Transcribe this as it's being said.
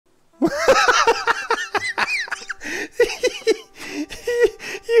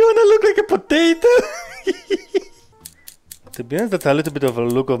be honest, that's a little bit of a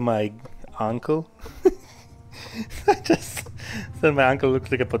look of my uncle. I just said my uncle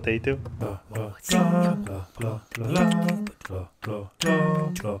looks like a potato.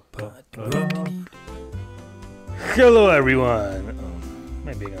 Hello everyone! Oh,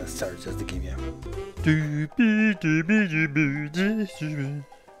 maybe I'm gonna start just the game, yeah.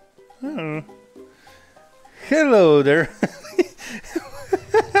 Oh. Hello there!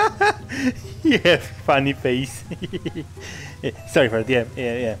 Yeah, funny face. Yeah, sorry for that,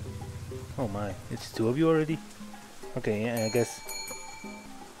 yeah. Oh my, it's two of you already? Okay, yeah,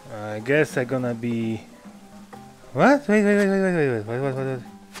 I guess I'm gonna be... What? Wait.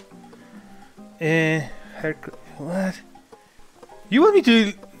 What? You want me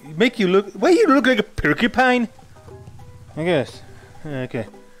to make you look... Why you look like a porcupine? I guess. Okay.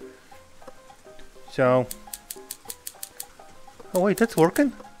 So... Oh wait, that's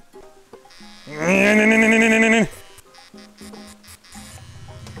working?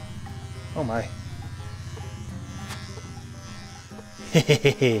 Oh my.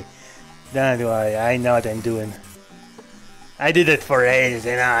 Don't worry, I know what I'm doing. I did it for ages,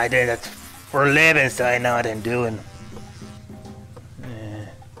 you know, I did it for a living, so I know what I'm doing.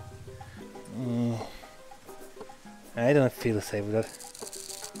 I don't feel safe with that.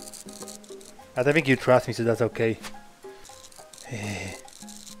 I think you trust me, so that's okay.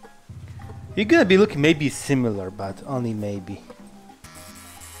 You're gonna be looking maybe similar, but only maybe.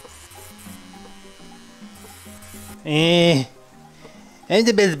 I'm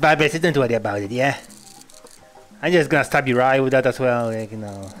the best barber, so don't worry about it, yeah? I'm just gonna stab your eye with that as well, like, you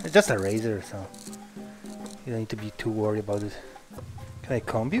know. It's just a razor, so you don't need to be too worried about it. Can I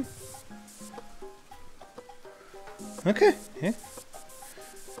comb you? Okay, yeah.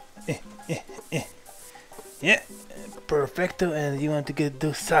 Yeah, perfecto, and you want to get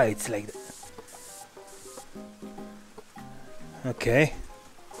those sides like that. Okay.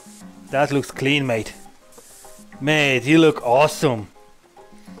 That looks clean, mate. Mate, you look awesome.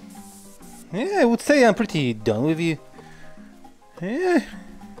 Yeah, I would say I'm pretty done with you. Yeah,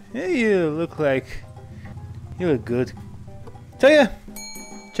 you look like... You look good. So yeah,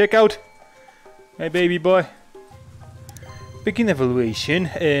 check out my baby boy. Begin evaluation.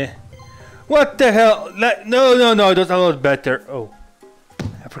 What the hell? No, that's a lot better. Oh,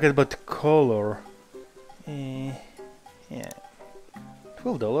 I forgot about the color. Yeah,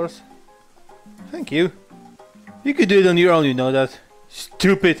 $12. Thank you. You could do it on your own, you know that.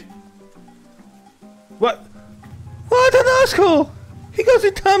 Stupid. What? What an asshole! He goes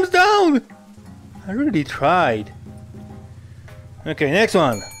in thumbs down! I really tried. Okay, next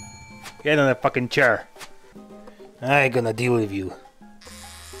one. Get on a fucking chair. I gonna deal with you.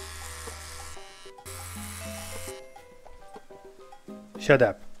 Shut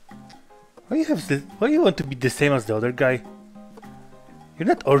up. Why you want to be the same as the other guy? You're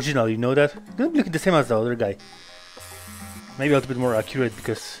not original, you know that? You don't look the same as the other guy. Maybe a little bit more accurate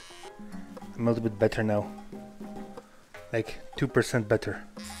because I'm a little bit better now. Like 2% better,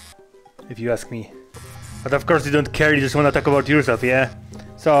 if you ask me. But of course you don't care, you just want to talk about yourself, yeah?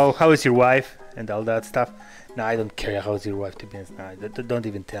 So, how is your wife and all that stuff? No, I don't care how's your wife, to be honest. No, don't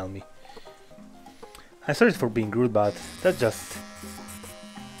even tell me. I'm sorry for being rude, but that's just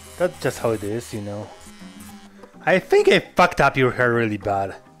how it is, you know. I think I fucked up your hair really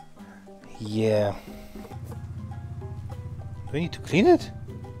bad. Yeah. Do I need to clean it?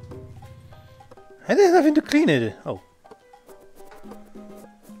 I didn't have nothing to clean it. Oh.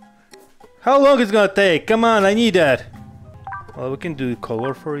 How long is it gonna take? Come on, I need that. Well, we can do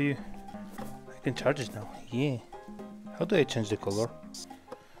color for you. I can charge it now. Yeah. How do I change the color?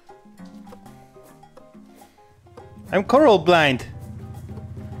 I'm color blind.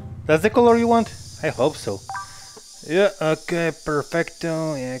 That's the color you want? I hope so. Yeah, okay,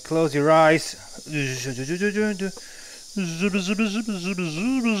 perfecto. Yeah, close your eyes.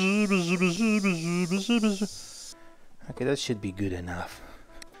 Okay, that should be good enough.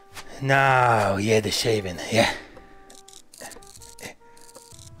 Now, yeah, the shaving, yeah.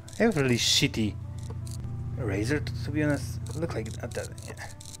 I have a really shitty razor, to be honest. Look like that, yeah.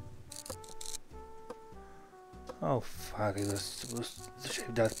 Oh fuck, I was supposed to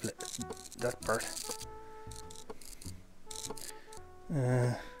shave that part.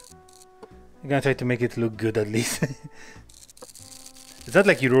 I'm gonna try to make it look good at least. Is that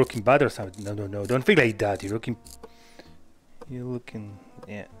like you're looking bad or something? No, don't feel like that. You're looking,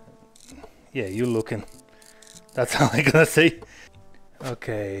 yeah. Yeah, you're looking. That's all I'm gonna say.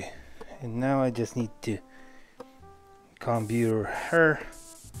 Okay, and now I just need to comb your hair.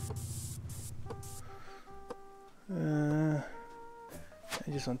 I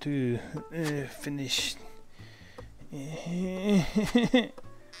just want to finish I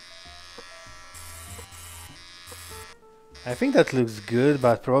think that looks good,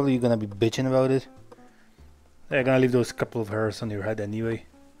 but probably you're gonna be bitching about it. I'm gonna leave those couple of hairs on your head anyway.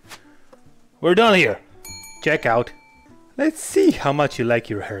 We're done here. Check out. Let's see how much you like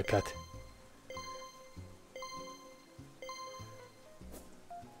your haircut.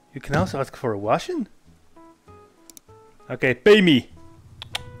 You can also ask for a washing? Okay, pay me.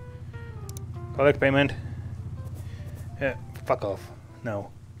 Collect payment. Fuck off.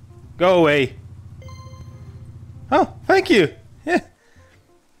 No. Go away. Oh, thank you. Yeah,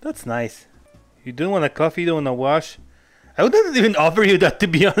 that's nice. You don't want a coffee, you don't want a wash. I wouldn't even offer you that, to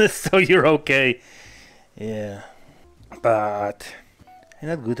be honest, so you're okay. Yeah. But I'm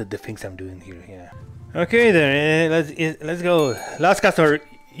not good at the things I'm doing here, yeah. Okay then, let's go. Last customer,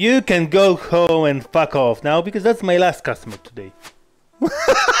 you can go home and fuck off now, because that's my last customer today.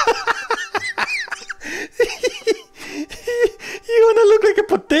 You wanna look like a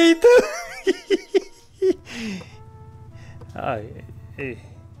potato?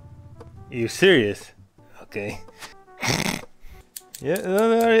 You serious? Okay. Yeah,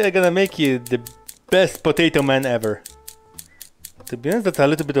 don't worry, I'm gonna make you the best potato man ever. To be honest, that's a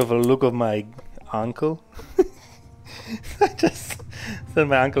little bit of a look of my uncle. I just said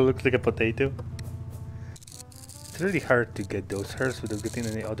my uncle looks like a potato. It's really hard to get those hairs without getting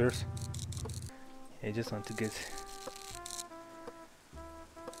any others. I just want to get...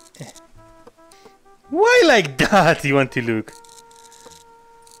 Why like that you want to look?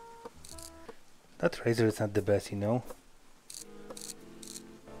 That razor is not the best, you know.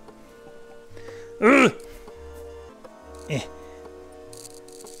 Ugh!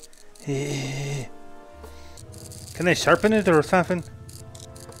 Can I sharpen it or something?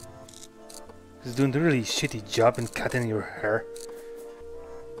 It's doing a really shitty job in cutting your hair.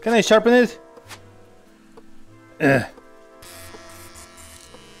 Can I sharpen it?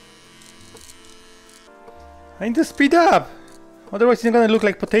 I need to speed up, otherwise it's not gonna look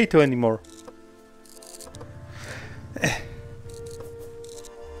like potato anymore.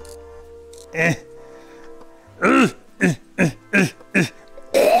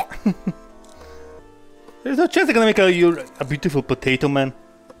 There's no chance I'm gonna make you a beautiful potato man.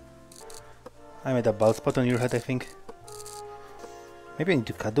 I made a bald spot on your head, I think. Maybe I need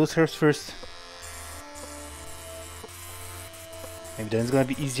to cut those hairs first. Maybe then it's gonna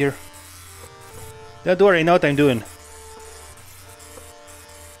be easier. Don't worry, I know what I'm doing.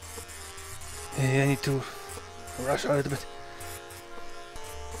 I need to rush a little bit.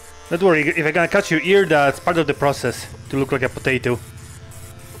 Don't worry, if I'm gonna cut your ear, that's part of the process to look like a potato.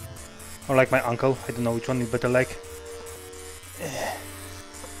 Or like my uncle, I don't know which one you better like.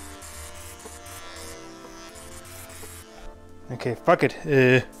 Okay, fuck it.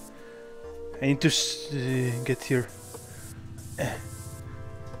 I need to get here.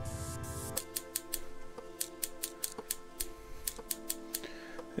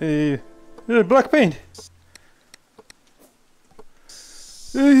 Black paint.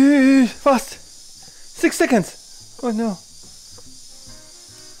 Fast. 6 seconds. Oh no.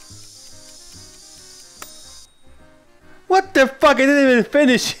 What the fuck? I didn't even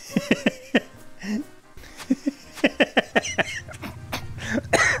finish.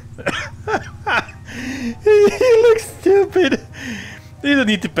 You look stupid. You don't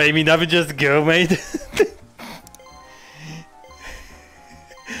need to pay me nothing, just go, mate.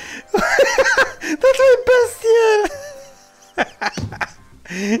 That's my best yet.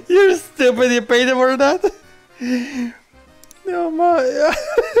 You're stupid, you paid him for that? No, my. I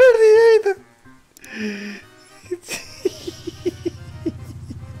already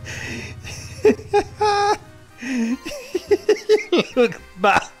You look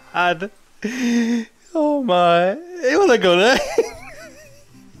bad. Oh my. You wanna go there?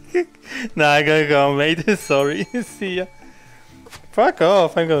 Nah, I gotta go, mate. Sorry. See ya. Fuck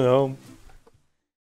off, I'm going home.